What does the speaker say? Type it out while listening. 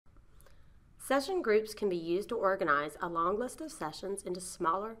Session groups can be used to organize a long list of sessions into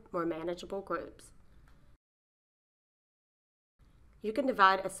smaller, more manageable groups. You can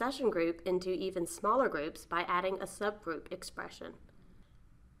divide a session group into even smaller groups by adding a subgroup expression.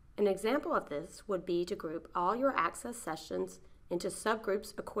 An example of this would be to group all your Access sessions into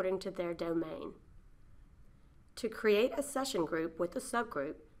subgroups according to their domain. To create a session group with a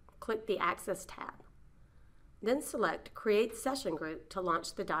subgroup, click the Access tab. Then select Create Session Group to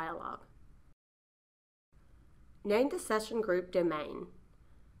launch the dialog. Name the session group domain.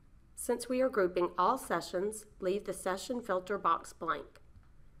 Since we are grouping all sessions, leave the session filter box blank.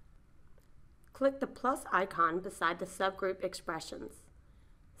 Click the plus icon beside the subgroup expressions.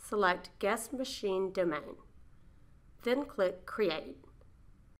 Select Guest Machine Domain. Then click Create.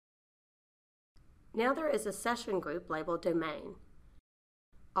 Now there is a session group labeled Domain.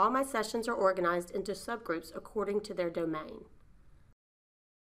 All my sessions are organized into subgroups according to their domain.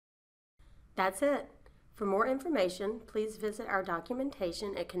 That's it. For more information, please visit our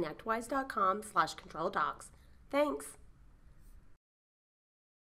documentation at connectwise.com/controldocs. Thanks!